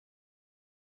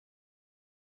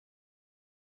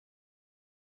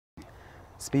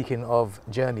speaking of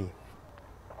journey,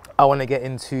 I want to get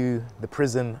into the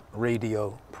prison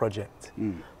radio project.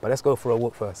 But let's go for a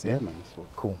walk first, yeah? Yeah, man. That's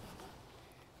what... Cool.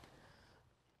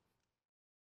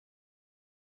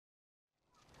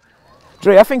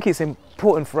 Dre, I think it's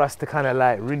important for us to kind of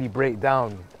like really break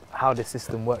down how the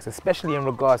system works, especially in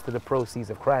regards to the Proceeds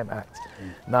of Crime Act.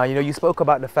 Now, you know, you spoke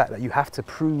about the fact that you have to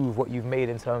prove what you've made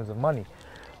in terms of money,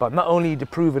 but not only the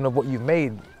proving of what you've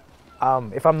made,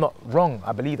 if I'm not wrong,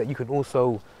 I believe that you can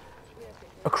also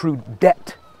accrue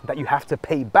debt that you have to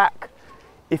pay back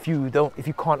if you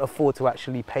can't afford to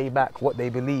actually pay back what they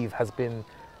believe has been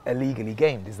illegally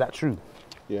gained. Is that true?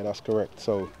 Yeah, that's correct.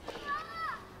 So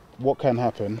what can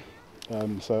happen,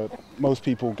 so most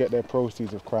people get their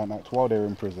Proceeds of Crime Act while they're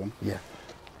in prison. Yeah.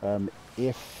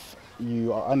 If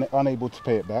you are unable to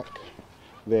pay it back,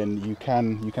 then you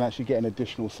can actually get an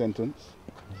additional sentence.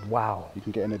 Wow. You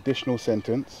can get an additional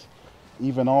sentence.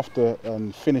 Even after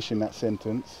finishing that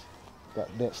sentence,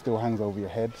 that debt still hangs over your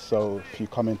head. So if you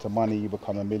come into money, you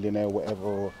become a millionaire, whatever,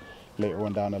 or later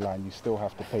on down the line, you still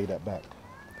have to pay that back.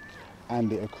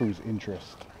 And it accrues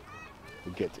interest.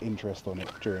 It gets interest on it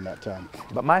during that time.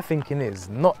 But my thinking is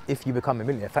not if you become a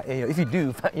millionaire. You know, if you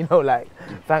do, you know, like,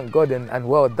 thank God and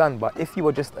well done. But if you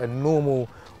were just a normal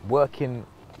working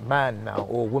man now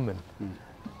or woman,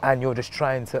 and you're just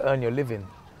trying to earn your living,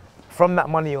 from that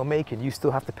money you're making, you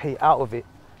still have to pay out of it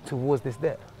towards this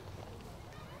debt.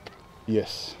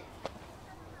 Yes.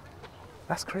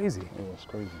 That's crazy. Yeah, that's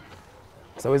crazy.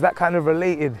 So is that kind of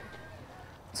related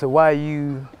to why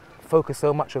you focus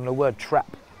so much on the word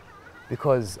trap?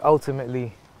 Because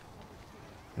ultimately,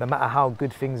 no matter how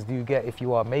good things do get, if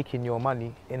you are making your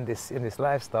money in this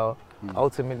lifestyle,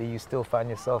 ultimately you still find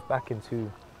yourself back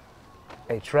into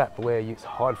a trap where it's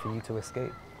hard for you to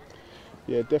escape.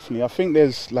 Yeah, definitely. I think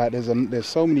there's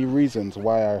so many reasons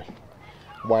why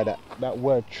that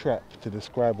word trap to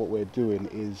describe what we're doing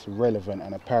is relevant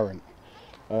and apparent.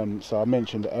 So I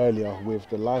mentioned earlier with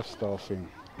the lifestyle thing.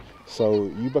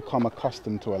 So you become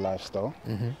accustomed to a lifestyle,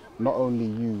 not only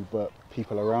you but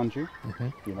people around you.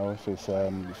 You know, if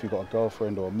you've got a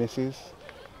girlfriend or a missus,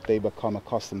 they become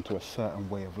accustomed to a certain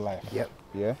way of life. Yep.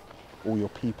 Yeah. All your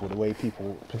people, the way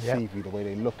people perceive you, the way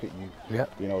they look at you.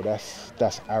 Yep. You know,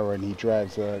 that's Aaron. He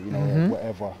drives a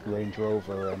whatever Range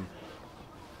Rover, and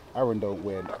Aaron don't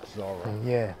wear Zara.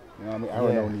 Yeah. You know what I mean?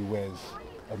 Aaron only wears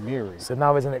a Miri. So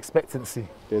now there's an expectancy.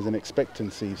 There's an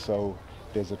expectancy, so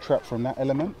there's a trap from that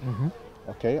element.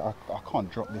 Okay, I can't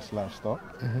drop this lifestyle.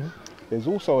 There's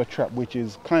also a trap which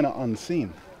is kind of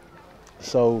unseen.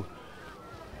 So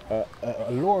a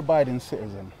law-abiding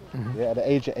citizen, at the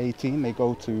age of 18, they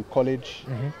go to college,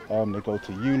 they go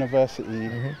to university,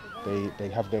 they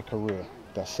have their career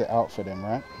that's set out for them,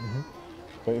 right?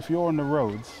 But if you're on the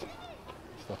roads,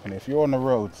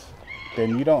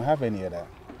 then you don't have any of that.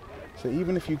 So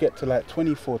even if you get to like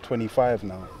 24, 25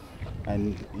 now,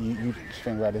 and you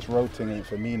think, right, this road thing ain't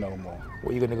for me no more.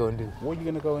 What are you going to go and do? What are you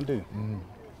going to go and do?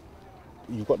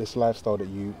 You've got this lifestyle that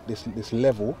this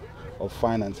level of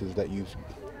finances that you've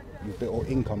built, or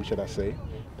income, should I say,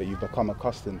 that you've become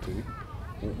accustomed to.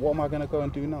 What am I going to go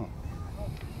and do now?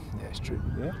 Yeah, it's true.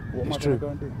 Yeah? What am I going to go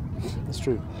and do? It's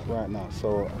true. Right now.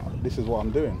 So this is what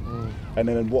I'm doing. And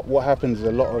then what happens is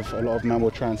a lot of men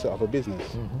will try and set up a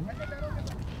business.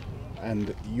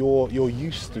 And you're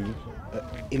used to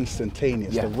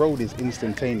instantaneous. The road is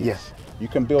instantaneous. You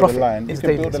can build a line. You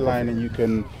can build a line, and you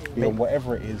can be on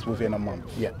whatever it is within a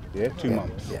month. Yeah. 2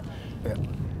 months.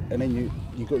 And then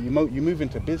you move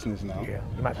into business now. You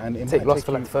might take loss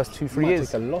for like the first 2-3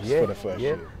 years. Take a loss for the first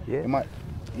year.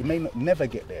 You may never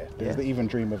get there. There's the even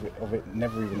dream of it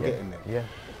never even getting there.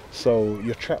 So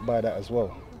you're trapped by that as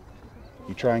well.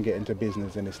 You try and get into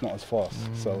business and it's not as fast.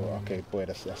 So okay, boy,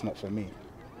 that's not for me.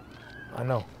 I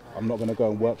know. I'm not going to go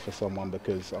and work for someone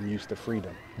because I'm used to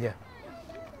freedom.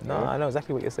 No, I know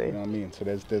exactly what you're saying. You know what I mean? So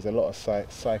there's a lot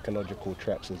of psychological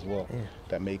traps as well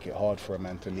that make it hard for a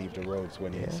man to leave the roads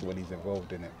when he's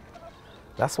involved in it.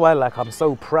 That's why, like, I'm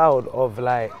so proud of,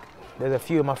 like, there's a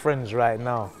few of my friends right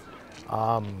now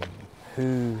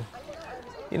who,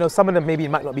 you know, some of them maybe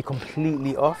might not be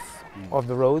completely off of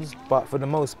the roads, but for the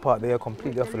most part they are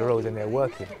completely off of the roads and they're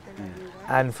working.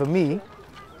 And for me,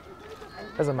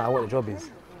 doesn't matter what the job is.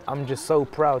 I'm just so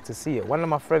proud to see it. One of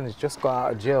my friends just got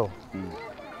out of jail.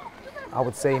 I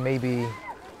would say maybe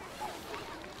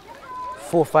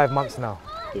 4 or 5 months now.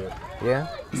 Yeah?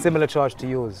 Similar charge to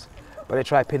yours. But they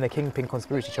tried pinning a kingpin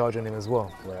conspiracy charge on him as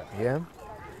well. Yeah?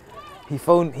 He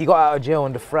got out of jail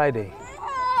on the Friday.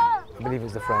 I believe it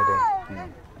was the Friday.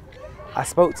 I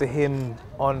spoke to him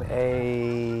on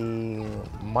a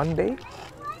Monday.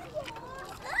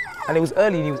 And it was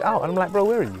early and he was out. And I'm like, bro,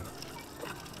 where are you?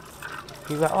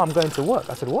 He's like, oh, I'm going to work.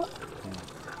 I said, what?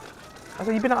 I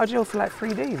said, you've been out of jail for like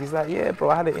 3 days. He's like, yeah, bro,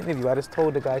 I had an interview. I just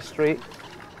told the guy straight,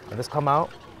 I just come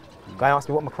out. Guy asked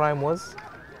me what my crime was.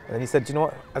 And then he said, do you know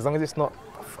what? As long as it's not,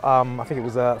 I think it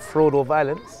was fraud or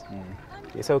violence,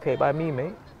 it's okay by me,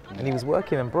 mate. And he was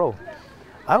working, and bro,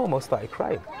 I almost started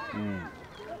crying.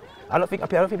 I don't think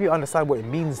people understand what it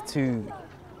means to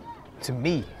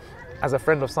me, as a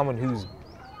friend of someone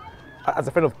as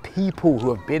a friend of people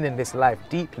who have been in this life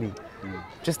deeply,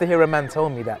 just to hear a man tell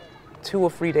me that 2 or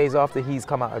 3 days after he's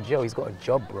come out of jail, he's got a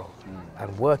job, bro,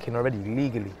 and working already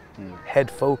legally, head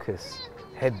focus,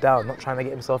 head down, not trying to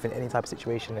get himself in any type of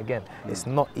situation again. It's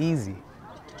not easy.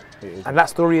 And that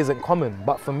story isn't common,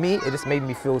 but for me, it just made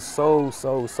me feel so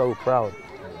proud.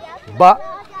 But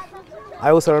I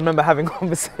also remember having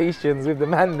conversations with the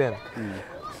man then,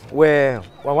 where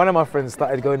one of my friends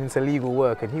started going into legal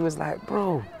work, and he was like,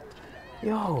 bro,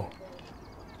 yo,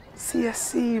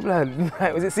 CSC,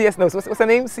 blood. Was it CS? No, what's the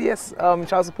name? CS,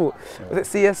 child support. Was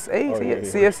it CSA? Oh, yeah.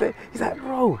 CSA? He's like,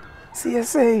 bro,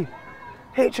 CSA,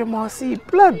 HMRC,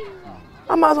 blood.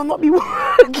 I might as well not be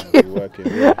working.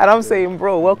 And I'm saying,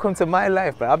 bro, welcome to my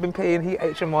life, but I've been paying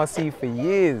HMRC for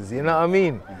years, you know what I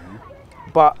mean?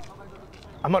 But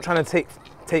I'm not trying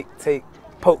to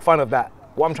poke fun of that.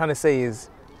 What I'm trying to say is,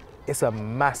 it's a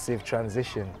massive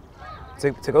transition.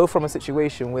 To go from a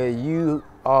situation where you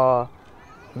are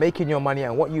making your money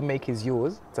and what you make is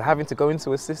yours, to having to go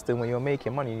into a system where you're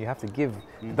making money and you have to give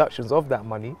deductions of that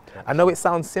money. I know it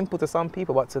sounds simple to some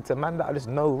people, but to man that just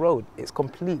no road, it's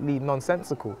completely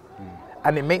nonsensical.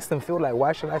 And it makes them feel like,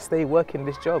 why should I stay working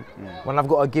this job when I've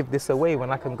got to give this away,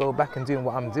 when I can go back and doing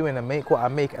what I'm doing and make what I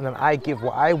make, and then I give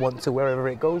what I want to wherever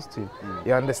it goes to.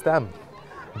 You understand?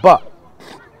 But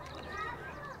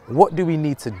what do we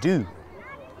need to do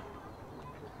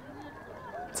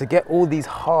to get all these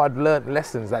hard-learned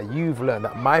lessons that you've learned,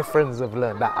 that my friends have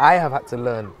learned, that I have had to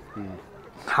learn?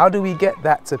 How do we get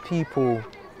that to people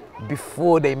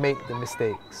before they make the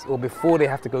mistakes or before they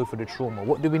have to go through the trauma?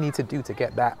 What do we need to do to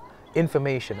get that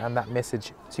information and that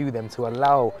message to them, to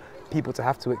allow people to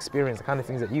have to experience the kind of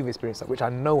things that you've experienced, which I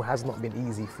know has not been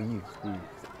easy for you?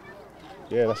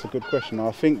 Yeah, that's a good question.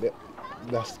 I think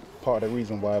that's part of the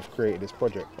reason why I've created this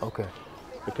project. Okay.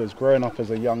 Because growing up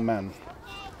as a young man,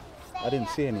 I didn't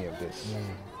see any of this.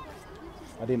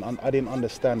 I didn't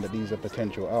understand that these are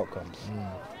potential outcomes. You know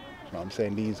what I'm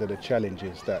saying? These are the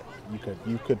challenges that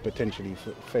you could potentially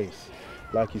face.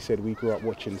 Like you said, we grew up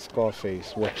watching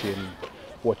Scarface,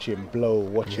 watching Blow,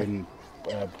 watching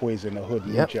Boys in the Hood,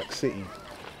 New Jack City.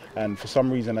 And for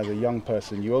some reason, as a young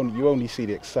person, you only see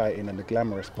the exciting and the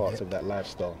glamorous parts of that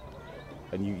lifestyle.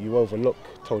 And you overlook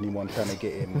Tony Montana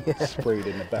getting sprayed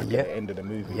in the back at the end of the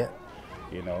movie.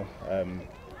 You know,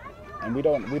 and we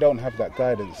don't have that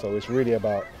guidance. So it's really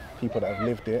about people that have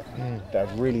lived it, that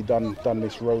have really done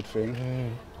this road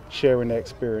thing, sharing their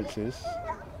experiences,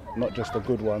 not just the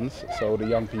good ones, so the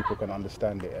young people can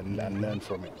understand it and learn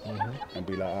from it, and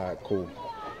be like, all right, cool.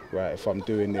 Right, if I'm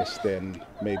doing this, then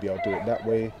maybe I'll do it that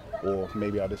way, or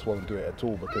maybe I just won't do it at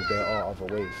all, because there are other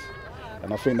ways.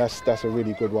 And I think that's a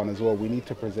really good one as well. We need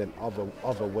to present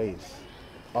other ways,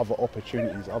 other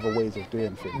opportunities, other ways of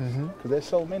doing things. Because there's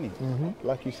so many.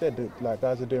 Like you said, like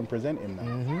guys are doing presenting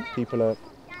now. People are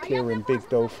clearing big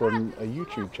dough from a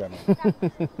YouTube channel.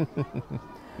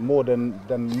 More than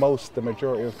the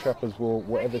majority of trappers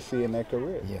will ever see in their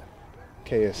career.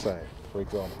 KSI, for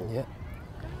example.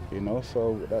 You know,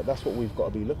 so that's what we've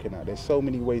got to be looking at. There's so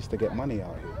many ways to get money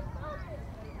out here.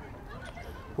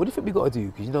 What do you think we got to do?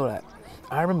 Because you know that,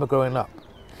 I remember growing up,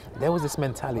 there was this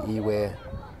mentality where,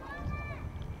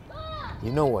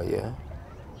 you know what,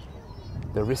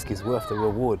 the risk is worth the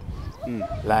reward.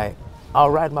 Like, I'll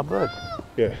ride my bird.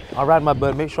 I'll ride my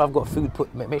bird, make sure I've got food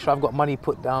make sure I've got money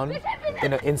put down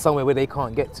in somewhere where they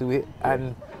can't get to it,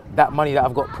 and that money that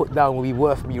I've got put down will be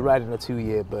worth me riding a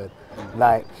 2-year bird.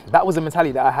 Like, that was the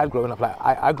mentality that I had growing up. Like,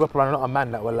 I grew up around a lot of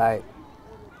men that were like,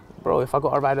 bro, if I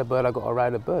got to ride a bird, I got to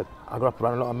ride a bird. I grew up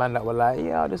around a lot of men that were like,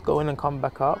 yeah, I'll just go in and come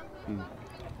back up.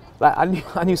 Like,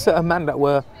 I knew certain men that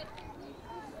were,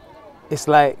 it's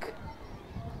like,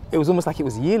 it was almost like it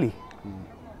was yearly.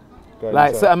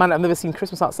 Like certain man that I've never seen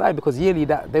Christmas outside, because yearly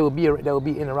that they will be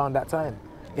in around that time.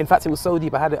 In fact, it was so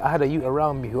deep. I had a youth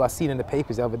around me who I seen in the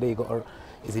papers the other day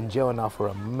is in jail now for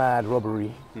a mad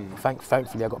robbery.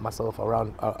 Thankfully, I got myself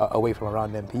away from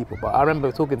around them people. But I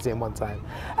remember talking to him one time,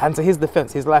 and to his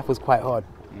defense, his life was quite hard.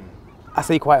 I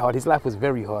say quite hard. His life was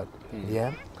very hard.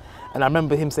 Yeah. And I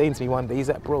remember him saying to me one day, he's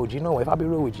like, bro, do you know, if I'll be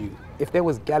real with you, if there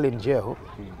was gal in jail,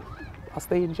 I'll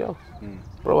stay in jail.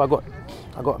 Bro,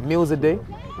 I got meals a day.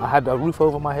 I had a roof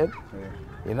over my head.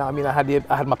 You know what I mean? I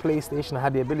had my PlayStation, I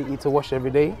had the ability to watch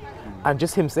every day. And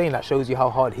just him saying that shows you how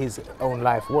hard his own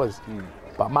life was.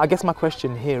 But I guess my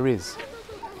question here is,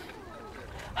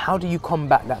 how do you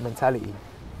combat that mentality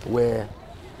where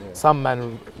some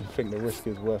man think the risk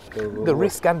is worth the reward? The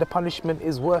risk and the punishment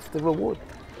is worth the reward.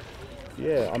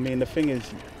 Yeah, I mean, the thing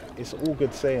is, it's all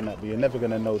good saying that, but you're never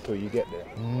going to know till you get there.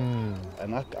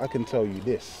 And I can tell you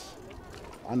this.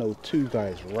 I know 2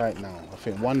 guys right now. I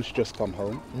think one's just come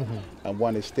home and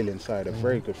one is still inside, a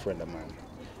very good friend of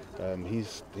mine.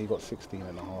 He got 16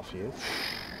 and a half years.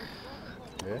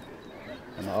 Yeah.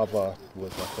 And the other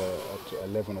was like a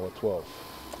 11 or 12.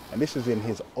 And this is in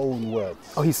his own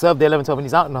words. Oh, he served the 11, 12 and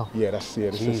he's out now? Yeah, this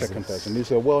is the second person.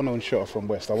 He's a well-known shotter from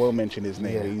West. I won't mention his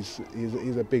name, but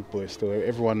he's a big boy still.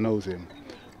 Everyone knows him.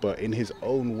 But in his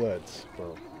own words,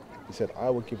 bro, he said, I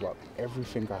would give up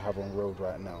everything I have on road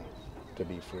right now to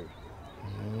be free.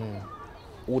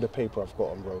 All the paper I've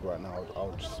got on road right now,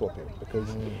 I'll just swap it, because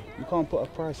you can't put a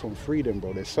price on freedom,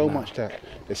 bro. There's so much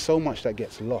that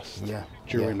gets lost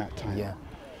during that time. Yeah.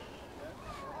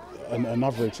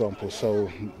 Another example. So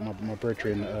my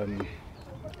brethren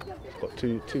got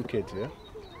two kids. Yeah,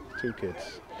 2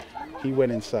 kids. He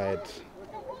went inside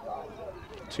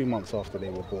 2 months after they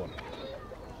were born.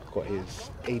 Got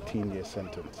his 18-year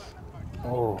sentence.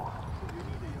 Oh.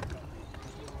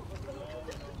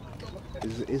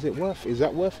 Is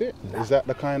that worth it? Nah. Is that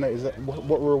the kind of,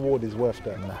 what reward is worth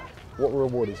that? Nah. What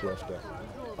reward is worth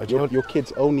that? Your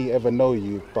kids only ever know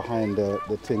you behind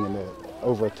the thing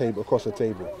over a table, across a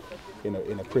table, in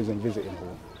a prison visiting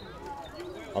hall.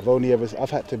 I've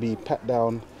had to be pat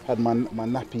down, had my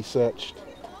nappy searched,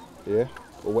 yeah,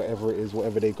 or whatever it is,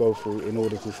 whatever they go through in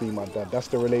order to see my dad. That's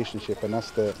the relationship, and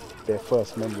that's their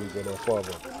first memories of their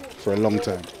father for a long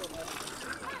time. Do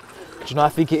you know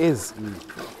what I think it is?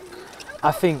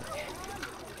 I think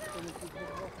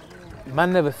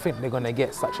man never think they're gonna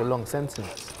get such a long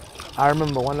sentence. I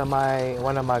remember one of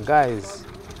my guys,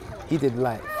 he did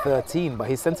like 13, but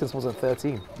his sentence wasn't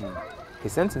 13.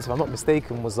 His sentence, if I'm not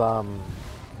mistaken, was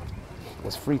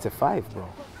 3 to 5, bro.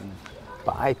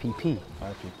 But IPP.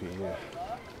 IPP, yeah.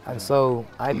 And so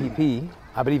IPP,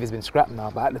 I believe it's been scrapped now,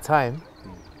 but at the time,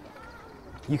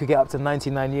 you could get up to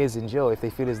 99 years in jail if they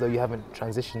feel as though you haven't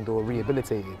transitioned or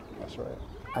rehabilitated. That's right.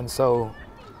 And so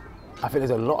I think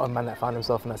there's a lot of men that find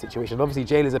themselves in that situation. Obviously,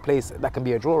 jail is a place that can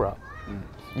be a draw out.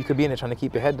 You could be in there trying to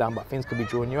keep your head down, but things could be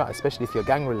drawing you out, especially if you're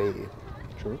gang related.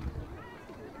 True.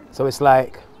 So it's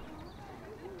like,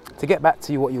 to get back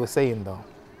to what you were saying though,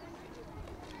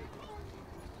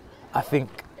 I think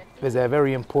there's a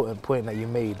very important point that you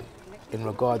made in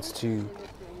regards to,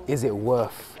 is it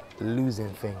worth losing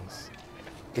things?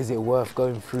 Is it worth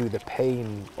going through the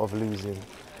pain of losing?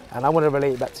 And I want to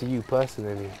relate that to you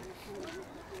personally.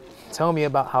 Tell me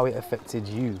about how it affected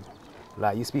you.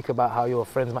 Like, you speak about how your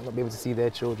friends might not be able to see their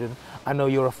children. I know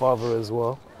you're a father as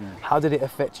well. How did it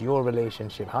affect your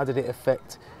relationship? How did it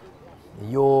affect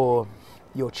your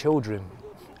children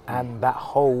and that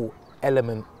whole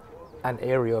element and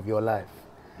area of your life?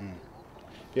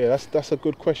 Yeah, that's a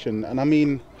good question. And I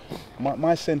mean,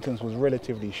 my sentence was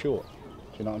relatively short.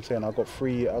 Do you know what I'm saying? I got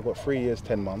 3 years,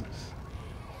 10 months.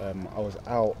 I was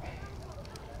out.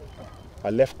 I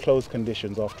left closed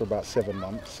conditions after about 7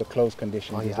 months. So closed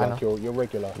conditions is like your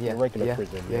regular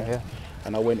prison. Yeah.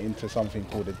 And I went into something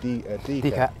called a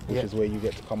DCAT, which is where you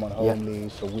get to come on home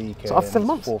leave for weekends. So after 7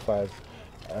 months? 4 or 5.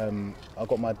 I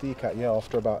got my DCAT,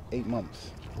 after about 8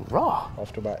 months. Raw.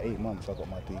 After about 8 months, I got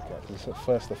my DCAT. It's a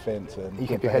first offence and you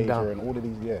kept your head down, and all of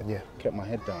these. Kept my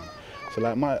head down. So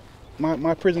like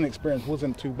my prison experience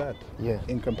wasn't too bad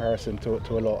in comparison to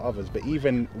a lot of others. But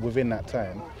even within that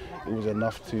time, it was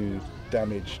enough to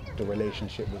damage the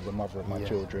relationship with the mother of my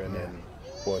children. And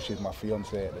well, she's my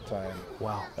fiance at the time.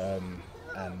 Wow.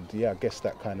 And I guess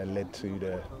that kind of led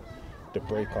to the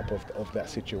breakup of that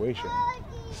situation.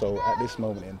 So at this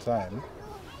moment in time,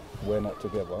 we're not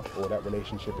together, or that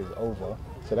relationship is over.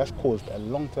 So that's caused a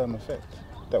long-term effect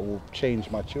that will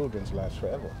change my children's lives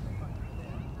forever.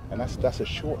 And that's a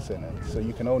short sentence. So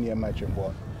you can only imagine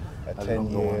what a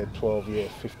 10-year, 12-year,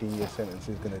 15-year sentence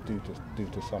is going to do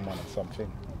to someone and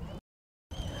something.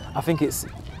 I think it's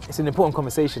an important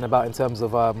conversation about in terms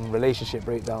of relationship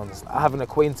breakdowns. I have an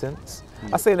acquaintance.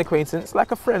 I say an acquaintance,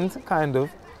 like a friend, kind of,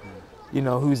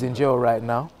 who's in jail right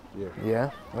now.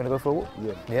 Yeah. You want to go for a walk?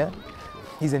 Yeah.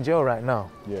 He's in jail right now.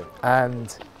 Yeah.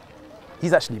 And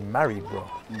he's actually married, bro.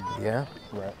 Yeah.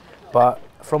 Right. But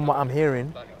from what I'm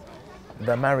hearing,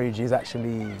 the marriage is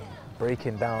actually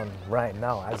breaking down right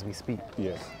now as we speak.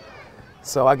 Yes.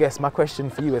 So I guess my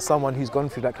question for you, as someone who's gone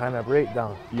through that kind of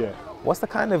breakdown, what's the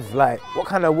kind of like, what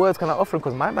kind of words can I offer him?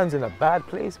 Because my man's in a bad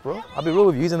place, bro. I'll be real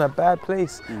with you, he's in a bad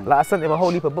place. Like I sent him a whole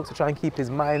heap of books to try and keep his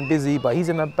mind busy, but he's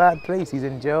in a bad place. He's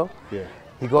in jail. Yeah.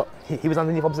 He was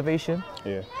underneath observation.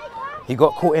 Yeah. He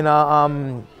got caught in a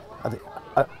like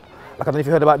I don't know if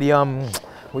you heard about the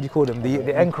what do you call them? The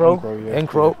Encro.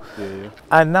 Encro. Yeah.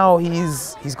 And now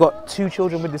he's got 2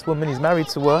 children with this woman. He's married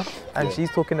to her, and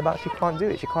she's talking about she can't do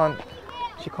it. She can't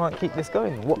keep this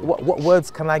going. What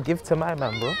words can I give to my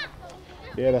man, bro?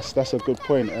 Yeah, that's a good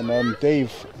point. And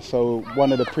Dave, so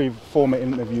one of the former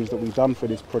interviews that we've done for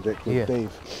this project with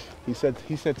Dave, he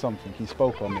said something. He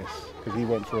spoke on this because he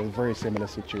went through a very similar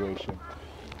situation.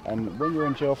 And when you're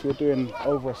in jail, if you're doing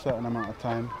over a certain amount of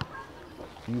time,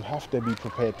 you have to be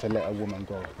prepared to let a woman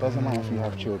go. Doesn't matter if you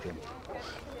have children.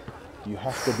 You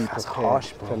have to be prepared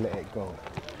to let it go,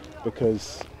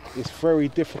 because it's very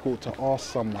difficult to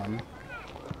ask someone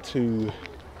to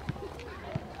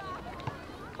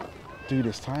do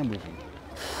this time with you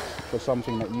for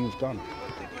something that you've done.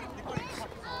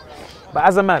 But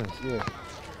as a man, yeah,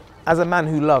 as a man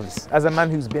who loves, as a man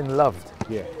who's been loved,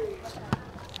 yeah,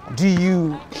 do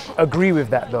you agree with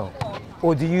that though?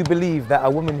 Or do you believe that a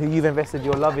woman who you've invested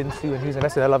your love into and who's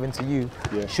invested her love into you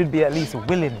should be at least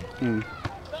willing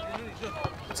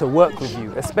to work with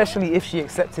you, especially if she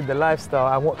accepted the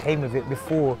lifestyle and what came with it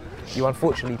before you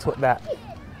unfortunately took that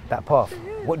path?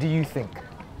 What do you think?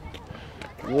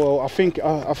 Well, I think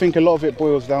a lot of it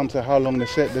boils down to how long the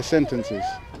sentence is.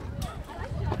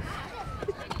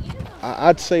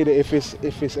 I'd say that if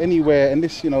it's anywhere, and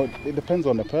this, you know, it depends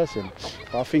on the person.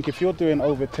 But I think if you're doing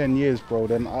over 10 years, bro,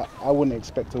 then I wouldn't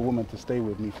expect a woman to stay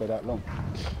with me for that long.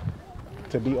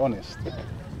 To be honest.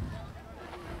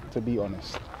 To be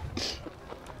honest.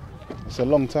 It's a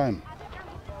long time.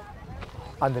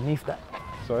 Underneath that?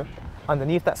 Sorry?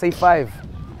 Underneath that, say 5.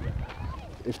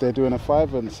 If they're doing a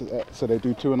 5 and so they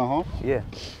do 2.5? Yeah.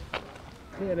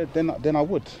 Yeah, then I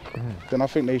would. Then I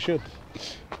think they should.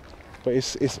 But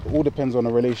it's all depends on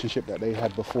the relationship that they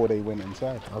had before they went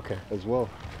inside. Okay. As well.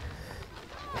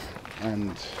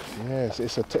 And yeah,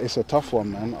 it's a tough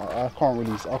one, man. I can't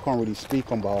really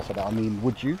speak on behalf of that. I mean,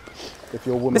 would you, if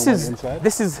your woman went inside?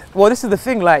 This is the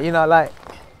thing. Like, you know, like,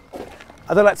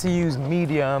 I don't like to use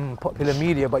media, popular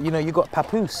media, but you know, you got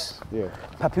Papoose. Yeah.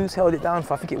 Papoose held it down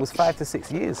for, I think it was 5 to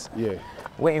 6 years. Yeah.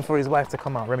 Waiting for his wife to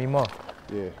come out, Remy Ma.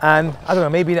 Yeah. And I don't know,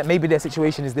 maybe their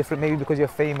situation is different, maybe because you're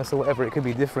famous or whatever, it could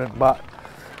be different, but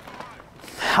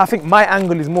I think my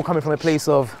angle is more coming from a place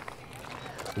of,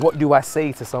 what do I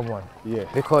say to someone? Yeah.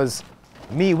 Because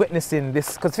me witnessing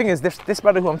this, because the thing is, this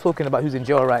brother who I'm talking about who's in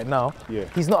jail right now,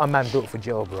 he's not a man built for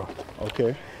jail, bro.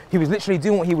 Okay. He was literally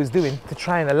doing what he was doing to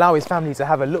try and allow his family to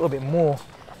have a little bit more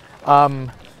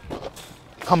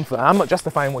comfort. I'm not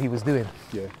justifying what he was doing,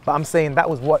 but I'm saying that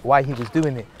was why he was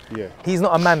doing it. Yeah. He's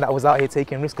not a man that was out here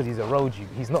taking risks because he's a roadie.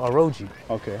 He's not a roadie.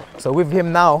 Okay. So with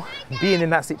him now being in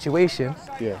that situation,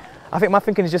 I think my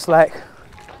thinking is just like,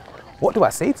 what do I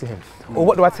say to him? Or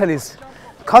what do I tell his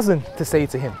cousin to say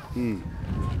to him?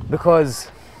 Because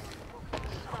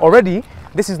already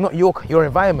this is not your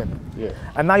environment. Yeah.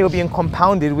 And now you're being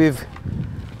compounded with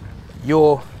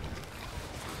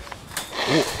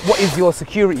what is your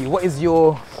security? What is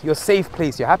your safe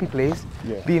place, your happy place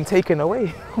being taken away?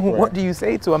 What do you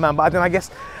say to a man? But then I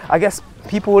guess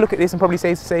people will look at this and probably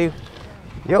say,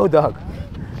 yo dog,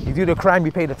 you do the crime,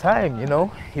 you pay the time, you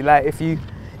know? You like, if you're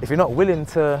not willing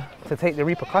to take the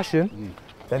repercussion,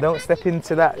 then don't step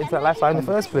into that lifestyle in the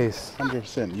first place.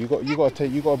 100%. You got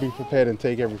to be prepared and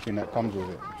take everything that comes with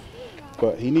it.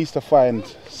 But he needs to find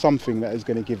something that is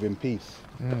going to give him peace.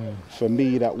 For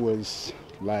me, that was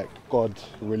like God,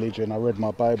 religion. I read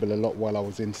my Bible a lot while I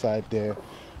was inside there.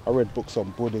 I read books on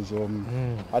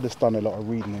Buddhism. I just done a lot of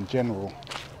reading in general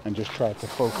and just tried to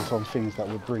focus on things that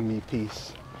would bring me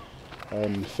peace.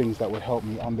 Things that would help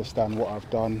me understand what I've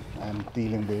done and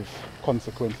dealing with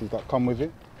consequences that come with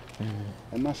it.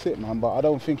 And that's it, man. But I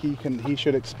don't think he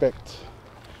should expect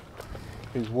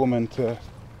his woman to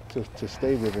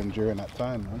stay with him during that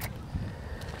time, man.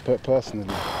 But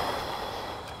personally,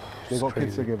 they got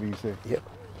kids together, you say?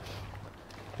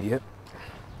 Yep.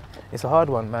 It's a hard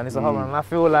one, man. It's a hard one. And I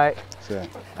feel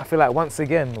like once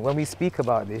again, when we speak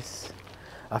about this,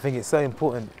 I think it's so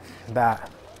important that,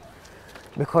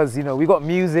 because, you know, we got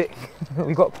music,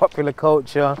 we got popular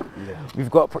culture,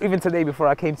 we've got, even today before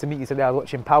I came to meet you today, I was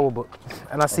watching Power Book,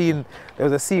 and I seen, there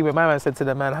was a scene where my man said to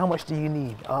the man, how much do you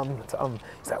need? He's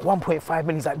like 1.5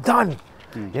 million, he's like, done!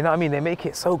 You know what I mean? They make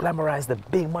it so glamorized, the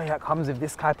big money that comes with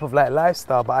this type of like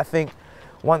lifestyle, but I think,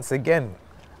 once again,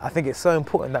 I think it's so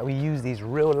important that we use these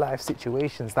real life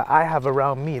situations that I have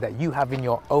around me, that you have in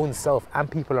your own self and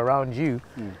people around you,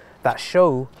 that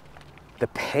show the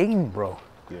pain, bro.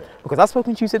 Yeah. Because I've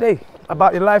spoken to you today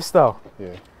about your lifestyle.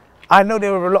 Yeah. I know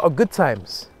there were a lot of good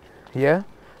times, yeah?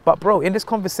 But bro, in this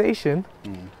conversation,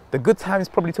 the good times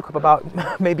probably took up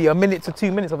about maybe a minute to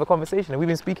 2 minutes of a conversation, and we've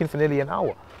been speaking for nearly an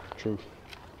hour. True.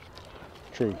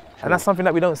 True. And that's something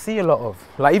that we don't see a lot of.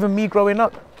 Like even me growing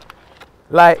up,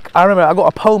 like I remember I got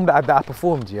a poem that I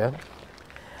performed, yeah?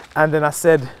 And then I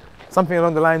said something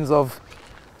along the lines of,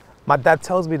 my dad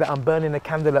tells me that I'm burning a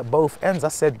candle at both ends. I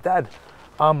said, Dad,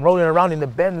 rolling around in the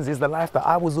Benz is the life that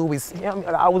I was always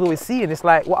seeing. It's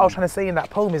like, what I was trying to say in that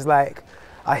poem is like,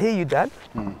 I hear you, Dad,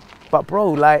 but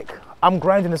bro, like, I'm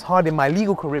grinding as hard in my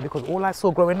legal career because all I saw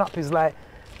growing up is like,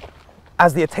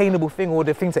 as the attainable thing or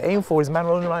the thing to aim for is man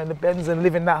rolling around in the Benz and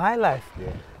living that high life.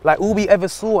 Yeah. Like all we ever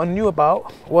saw and knew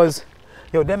about was,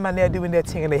 yo, them man, they're doing their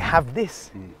thing and they have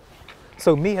this.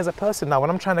 So me as a person now,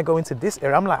 when I'm trying to go into this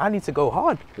area, I'm like, I need to go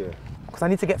hard. Yeah. Because I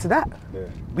need to get to that. Yeah.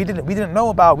 We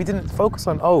didn't focus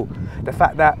on, the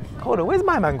fact that, hold on, where's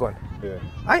my man gone? Yeah.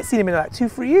 I ain't seen him in like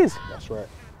 2-3 years. That's right.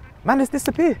 Man has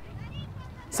disappeared.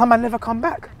 Some man never come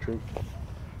back. True.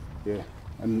 Yeah.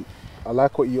 And I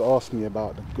like what you asked me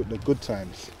about the good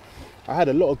times. I had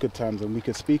a lot of good times and we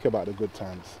could speak about the good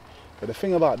times. But the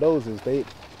thing about those is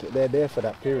they're there for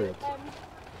that period.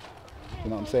 You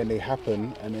know what I'm saying? They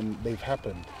happen and then they've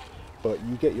happened. But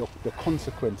you get the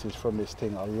consequences from this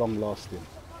thing are long lasting.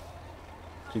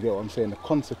 Do you get what I'm saying? The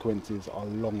consequences are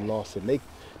long lasting.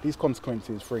 These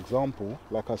consequences, for example,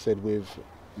 like I said with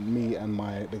me and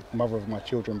the mother of my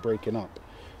children breaking up,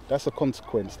 that's a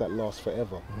consequence that lasts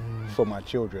forever for my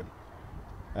children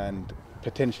and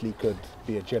potentially could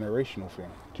be a generational thing.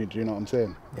 Do you know what I'm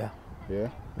saying? Yeah. Yeah.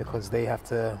 Because they have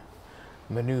to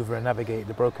maneuver and navigate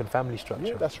the broken family structure.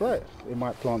 Yeah, that's right. It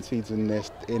might plant seeds in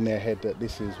their head that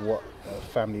this is what a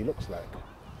family looks like.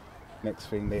 Next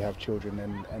thing, they have children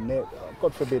and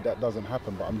God forbid that doesn't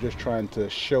happen, but I'm just trying to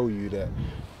show you that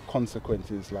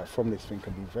consequences like from this thing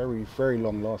can be very, very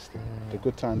long lasting. The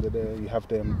good times are there, you have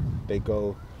them, they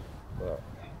go. But,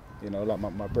 you know, like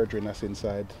my brethren that's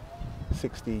inside,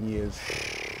 16 years,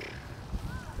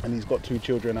 and he's got 2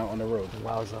 children out on the road.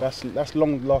 Wowza. That's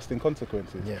long-lasting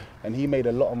consequences. Yeah. And he made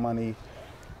a lot of money,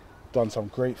 done some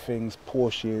great things,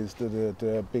 Porsches,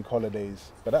 the big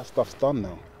holidays, but that stuff's done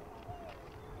now.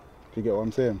 Do you get what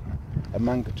I'm saying? A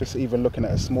man, just even looking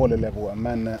at a smaller level, a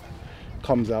man that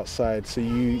comes outside, so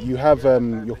you have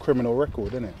your criminal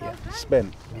record, innit? Yeah.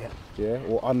 Spent. Yeah. Yeah,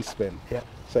 or unspent. Yeah.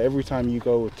 So every time you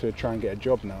go to try and get a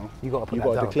job now, you got to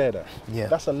declare that. Yeah.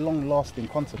 That's a long-lasting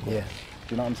consequence. Yeah.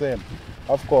 Do you know what I'm saying?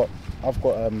 I've got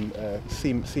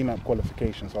CMAP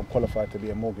qualifications, so I'm qualified to be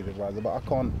a mortgage advisor, but I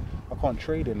can't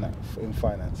trade in that in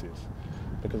finances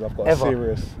because I've got a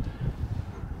serious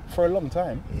for a long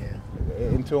time. Yeah.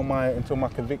 Until my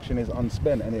conviction is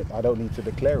unspent and I don't need to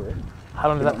declare it. How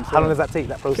long does that take,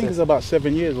 that process? I think it's about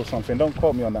 7 years or something. Don't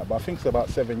quote me on that, but I think it's about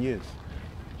 7 years. Do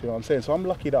you know what I'm saying? So I'm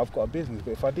lucky that I've got a business,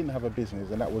 but if I didn't have a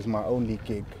business and that was my only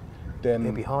gig, then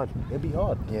it'd be hard. It'd be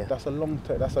hard. Yeah. That's a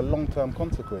long-term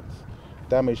consequence.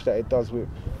 Damage that it does with.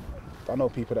 I know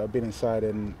people that have been inside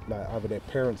and like either their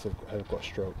parents have got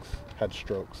strokes, had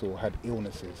strokes, or had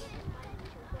illnesses.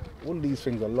 All of these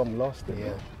things are long-lasting.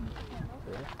 Yeah.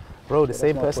 Bro, the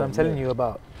same person I'm telling you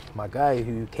about, my guy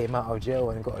who came out of jail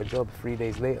and got a job 3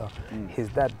 days later, his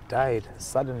dad died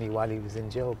suddenly while he was in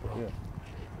jail, bro. Yeah.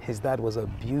 His dad was a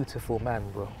beautiful man,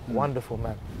 bro. Wonderful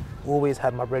man. Always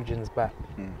had my brethren's back.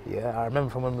 Yeah, I remember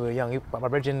from when we were young, but my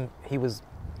brethren, he was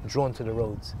drawn to the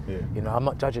roads. Yeah. You know, I'm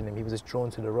not judging him, he was just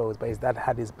drawn to the roads, but his dad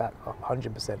had his back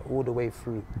 100% all the way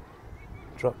through.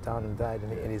 Dropped down and died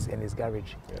in his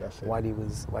garage while he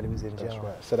was in jail. That's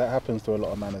right. So that happens to a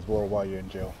lot of men as well while you're in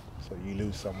jail. So you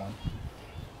lose someone.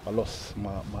 I lost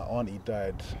my auntie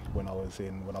died when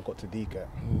I got to DCAT.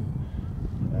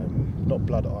 Not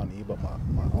blood auntie, but my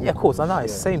uncle. Yeah, of course, I know,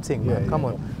 it's the same thing, man. Come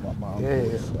on. My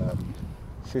uncle's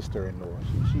sister-in-law,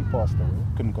 she passed away,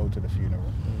 couldn't go to the funeral.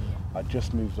 I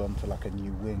just moved on to like a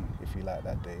new wing, if you like,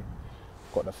 that day.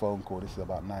 Got the phone call, this is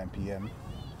about 9 p.m.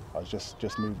 I was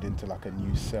just moved into like a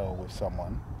new cell with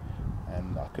someone,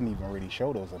 and I couldn't even really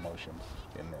show those emotions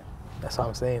in there. That's what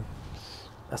I'm saying.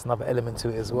 That's another element to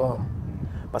it as well.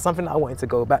 But something that I wanted to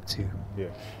go back to. Yeah.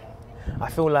 I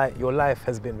feel like your life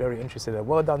has been very interesting, and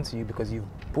well done to you because you've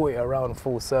brought it around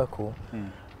full circle.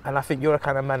 And I think you're a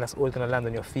kind of man that's always going to land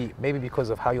on your feet, maybe because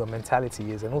of how your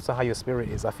mentality is and also how your spirit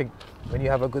is. I think when you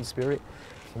have a good spirit,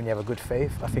 when you have a good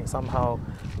faith, I think somehow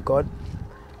God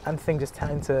and things just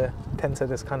tend to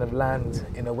just kind of land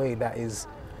in a way that is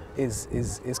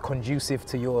conducive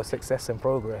to your success and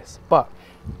progress. But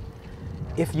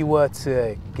if you were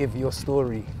to give your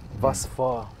story thus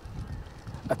far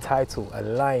a title, a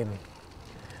line,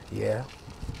 yeah,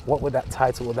 what would that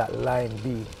title or that line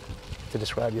be to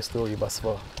describe your story thus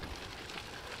far?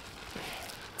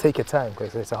 Take your time,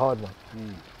 because it's a hard one.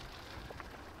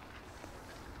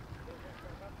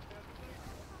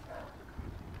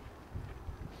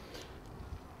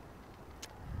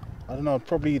 I don't know, I'd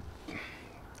probably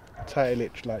title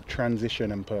it like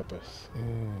Transition and Purpose.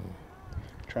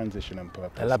 Transition and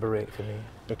Purpose. Elaborate for me.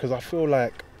 Because I feel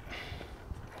like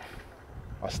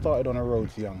I started on the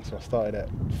roads young, so I started at,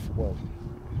 well,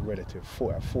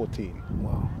 at 14.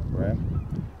 Wow. Right?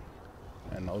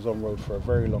 And I was on road for a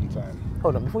very long time.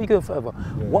 Hold on, before you go further,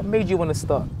 what made you want to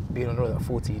start being on the road at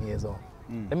 14 years old?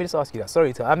 Let me just ask you that.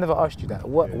 Sorry, I've never asked you that.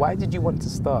 Why did you want to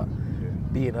start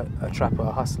being a trapper,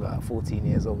 a hustler at 14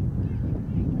 years old?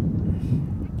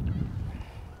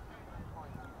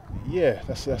 Yeah,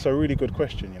 that's a really good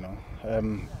question, you know.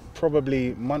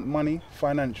 Probably money,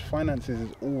 finances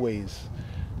is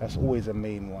always a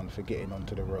main one for getting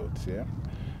onto the roads, yeah.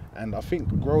 And I think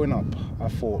growing up, I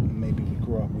thought maybe we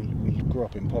grew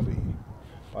up in poverty.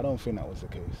 I don't think that was the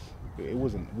case. We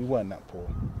weren't that poor.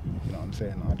 You know what I'm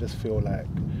saying? I just feel like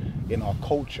in our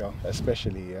culture,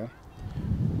 especially, yeah,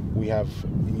 we have,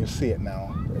 and you see it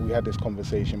now. We had this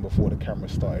conversation before the camera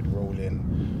started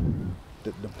rolling.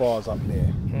 The bars up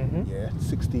there, yeah,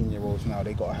 16-year-olds now,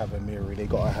 they gotta have a mirror, they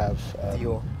gotta have a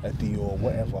Dior,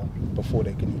 whatever, before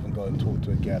they can even go and talk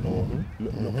to a gal or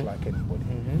look like anybody.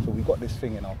 So we got this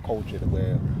thing in our culture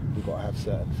where we gotta have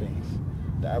certain things.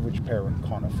 The average parent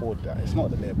can't afford that. It's not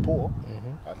that they're poor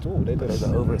at all. Those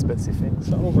are over-expensive things.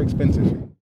 It's an over-expensive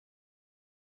thing.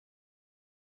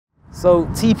 So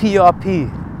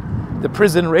TPRP, the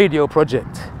Prison Radio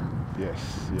Project. Yes.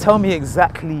 Tell me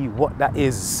exactly what that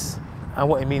is and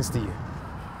what it means to you.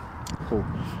 Cool.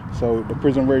 So the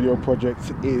Prison Radio Project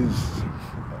is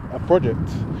a project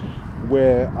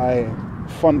where I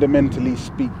fundamentally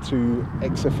speak to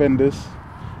ex-offenders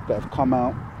that have come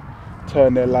out,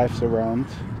 turned their lives around,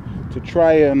 to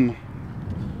try and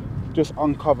just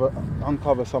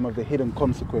uncover some of the hidden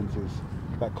consequences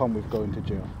that come with going to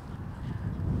jail.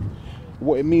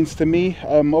 What it means to me,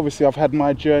 obviously I've had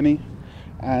my journey,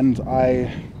 and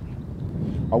I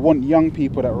want young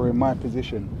people that are in my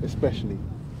position, especially,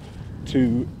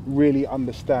 to really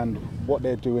understand what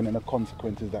they're doing and the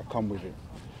consequences that come with it.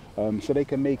 So they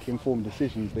can make informed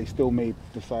decisions. They still may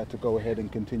decide to go ahead and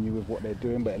continue with what they're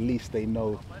doing, but at least they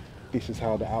know this is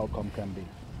how the outcome can be.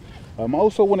 I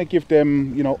also want to give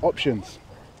them, you know, options.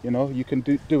 You know, you can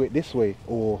do it this way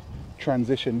or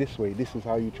transition this way. This is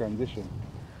how you transition.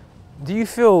 Do you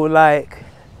feel like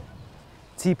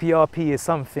TPRP is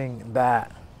something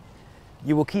that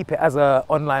you will keep it as an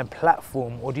online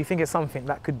platform, or do you think it's something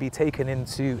that could be taken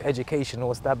into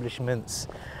educational establishments,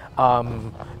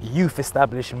 youth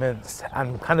establishments,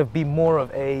 and kind of be more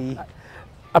of a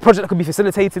project that could be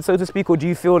facilitated, so to speak, or do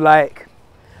you feel like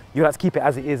you have to keep it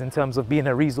as it is in terms of being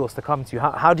a resource to come to?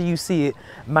 How do you see it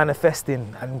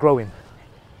manifesting and growing?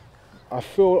 I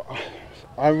feel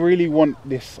I really want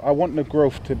this. I want the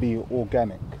growth to be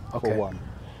organic, for one.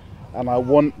 And I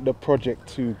want the project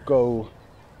to go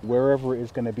wherever it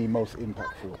is going to be most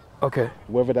impactful. Okay.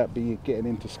 Whether that be getting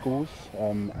into schools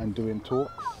and doing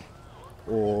talks,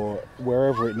 or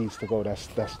wherever it needs to go, that's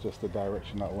just the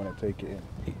direction that I want to take it in.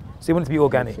 So you want it to be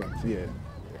organic? Yeah.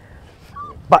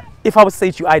 But if I was to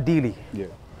say to you,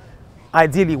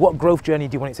 ideally, what growth journey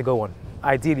do you want it to go on?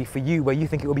 Ideally for you, where you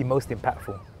think it will be most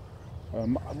impactful?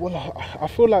 Well, I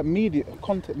feel like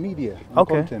content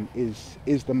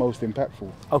is the most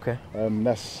impactful. Okay.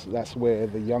 That's where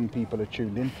the young people are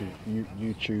tuned into.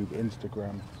 YouTube,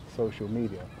 Instagram, social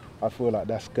media. I feel like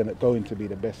that's going to be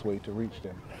the best way to reach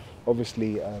them.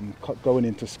 Obviously, going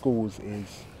into schools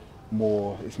is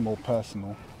more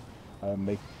personal.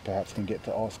 They perhaps can get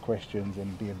to ask questions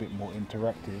and be a bit more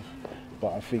interactive.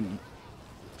 But I think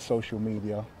social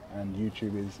media and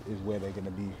YouTube is where they're going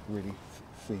to be really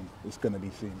seen. It's going to be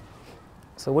seen.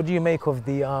 So what do you make of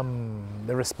the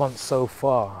response so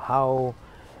far?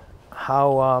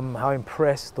 How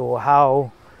impressed or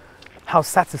how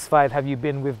satisfied have you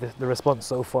been with the response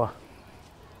so far?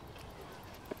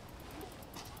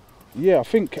 Yeah, I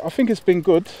think it's been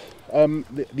good.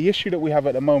 The issue that we have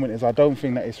at the moment is I don't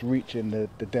think that it's reaching the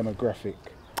demographic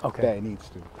that it needs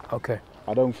to. Okay.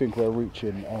 I don't think we're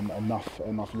reaching enough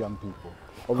young people.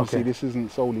 Obviously, this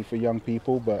isn't solely for young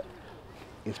people, but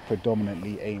it's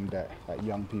predominantly aimed at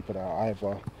young people that are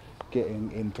either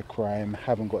getting into crime,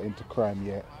 haven't got into crime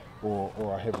yet, or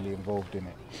are heavily involved in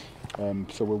it.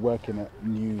 So we're working at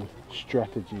new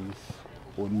strategies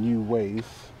or new ways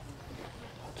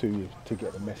to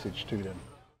get the message to them.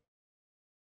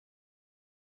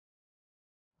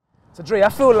 So Dre, I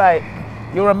feel like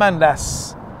you're a man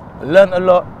that's learned a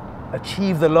lot,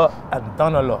 achieved a lot, and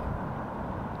done a lot.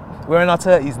 We're in our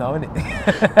 30s now, isn't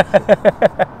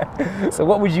it? So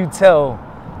what would you tell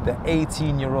the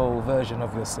 18-year-old version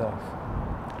of yourself?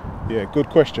 Yeah, good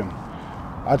question.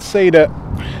 I'd say that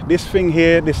this thing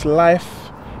here, this life,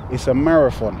 it's a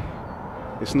marathon.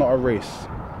 It's not a race.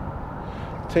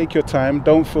 Take your time.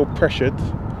 Don't feel pressured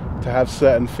to have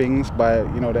certain things by,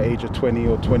 you know, the age of 20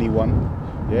 or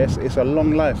 21. Yes, it's a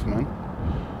long life, man.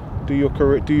 Do your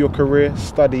career,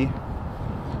 study,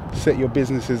 set your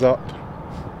businesses up,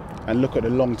 and look at the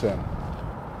long term.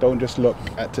 Don't just look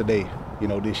at today, you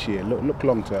know, this year. Look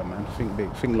long term, man. Think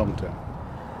big, think long term.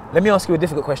 Let me ask you a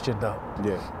difficult question though.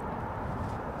 Yeah.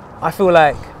 I feel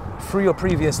like through your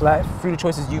previous life, through the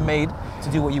choices you made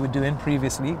to do what you were doing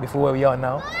previously, before where we are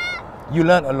now, you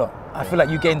learned a lot. I feel like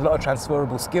you gained a lot of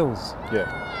transferable skills.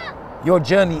 Yeah. Your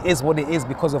journey is what it is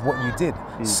because of what you did.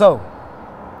 So,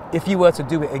 if you were to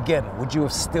do it again, would you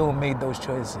have still made those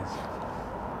choices?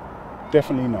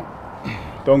 Definitely not.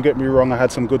 Don't get me wrong, I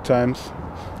had some good times,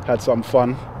 had some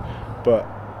fun, but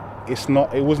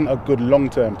it wasn't a good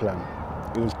long-term plan.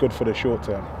 It was good for the short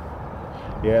term.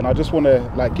 Yeah, and I just want to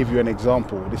like give you an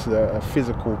example. This is a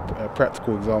physical,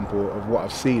 practical example of what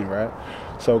I've seen, right?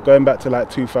 So going back to like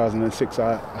 2006,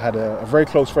 I had a very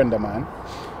close friend of mine,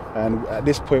 and at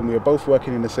this point we were both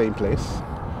working in the same place.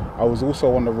 I was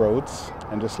also on the roads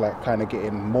and just like kind of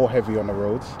getting more heavy on the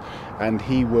roads, and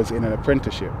he was in an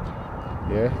apprenticeship,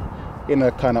 yeah, in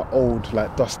a kind of old,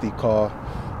 like dusty car.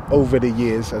 Over the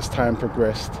years, as time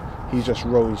progressed, he just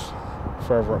rose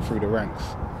further up through the ranks,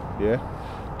 yeah,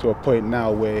 to a point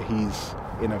now where he's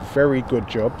in a very good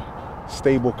job,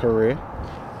 stable career,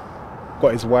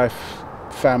 got his wife,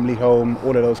 family home,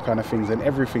 all of those kind of things, and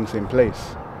everything's in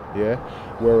place, yeah.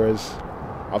 Whereas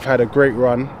I've had a great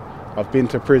run, I've been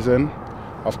to prison,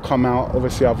 I've come out,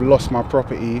 obviously I've lost my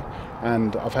property,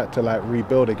 and I've had to like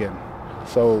rebuild again.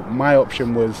 So my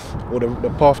option was, or the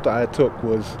path that I took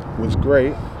was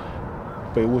great,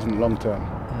 but it wasn't long term.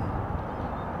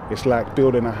 It's like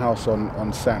building a house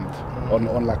on sand,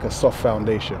 on like a soft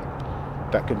foundation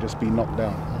that can just be knocked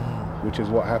down, which is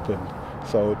what happened.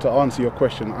 So to answer your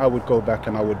question, I would go back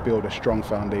and I would build a strong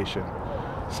foundation,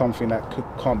 something that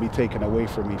can't be taken away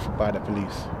from me by the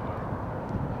police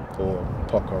or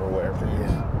POCA or whatever it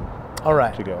is. All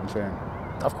right. Do you get what I'm saying?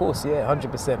 Of course, yeah,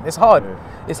 100%. It's hard.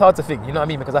 Yeah. It's hard to think, you know what I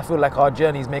mean? Because I feel like our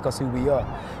journeys make us who we are.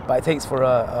 But it takes for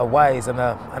a wise and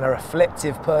a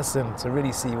reflective person to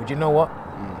really see, well, you know what?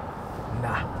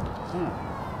 Nah.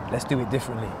 Let's do it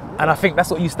differently. And I think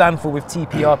that's what you stand for with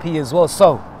TPRP as well.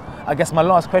 So, I guess my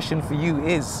last question for you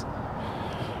is,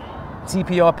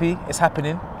 TPRP, it's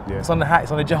happening. Yeah. It's on the hat,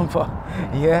 it's on the jumper.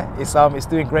 Yeah, it's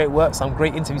doing great work. Some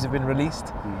great interviews have been released.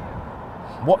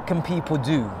 What can people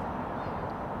do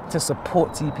to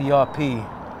support TPRP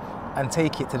and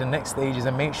take it to the next stages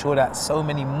and make sure that so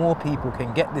many more people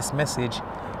can get this message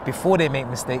before they make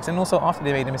mistakes, and also after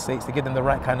they made the mistakes, to give them the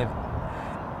right kind of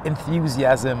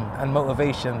enthusiasm and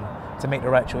motivation to make the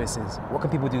right choices? What can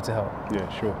people do to help? Yeah,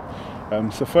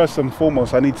 sure. So first and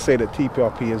foremost, I need to say that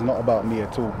TPRP is not about me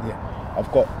at all. Yeah. I've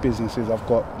got businesses, I've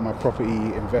got my property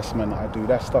investment I do.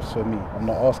 That stuff's for me. I'm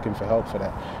not asking for help for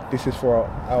that. This is for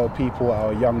our people,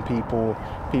 our young people,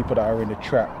 people that are in the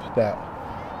trap that,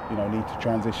 you know, need to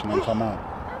transition and come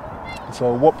out.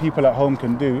 So what people at home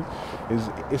can do is,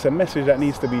 it's a message that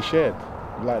needs to be shared.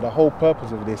 Like, the whole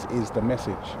purpose of this is the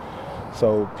message,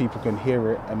 so people can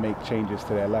hear it and make changes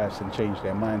to their lives and change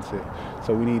their mindset.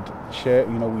 So we need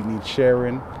we need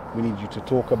sharing. We need you to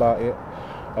talk about it.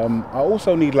 I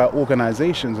also need like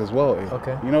organizations as well.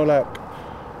 Okay. You know, like,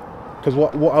 because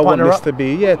what I want this to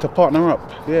be, to partner up.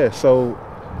 Yeah. So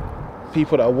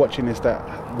people that are watching this that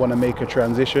want to make a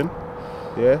transition,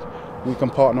 we can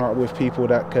partner up with people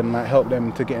that can like help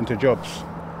them to get into jobs,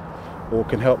 or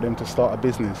can help them to start a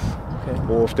business.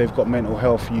 Okay. Or if they've got mental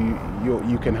health,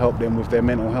 you can help them with their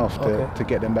mental health to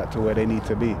get them back to where they need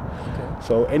to be. Okay.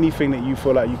 So anything that you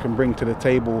feel like you can bring to the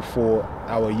table for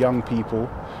our young people,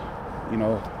 you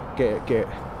know,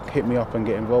 hit me up and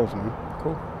get involved, man.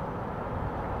 Cool.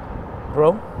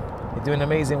 Bro, you're doing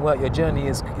amazing work. Your journey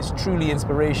is truly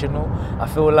inspirational. I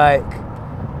feel like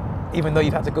even though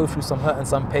you've had to go through some hurt and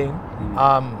some pain,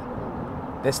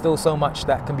 there's still so much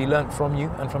that can be learnt from you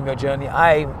and from your journey.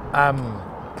 I am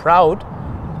proud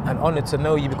and honoured to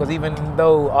know you, because even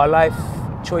though our life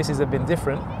choices have been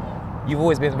different, you've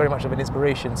always been very much of an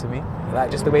inspiration to me.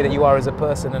 Like just the way that you are as a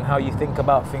person and how you think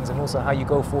about things and also how you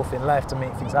go forth in life to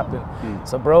make things happen.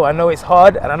 So bro, I know it's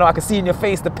hard and I know I can see in your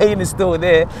face the pain is still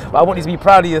there, but I want you to be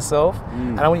proud of yourself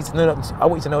and I want you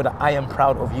to know that I am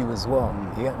proud of you as well.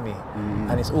 You get me?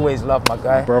 And it's always love, my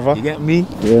guy. Brother. You get me?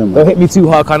 Yeah, man. Don't hit me too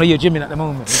hard, 'cause I know you're gymming at the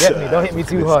moment. You get me? Don't hit me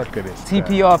too hard.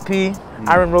 TPRP,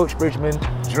 Aaron Roach, Bridgeman,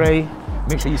 Dre,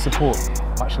 make sure you support.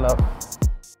 Much love.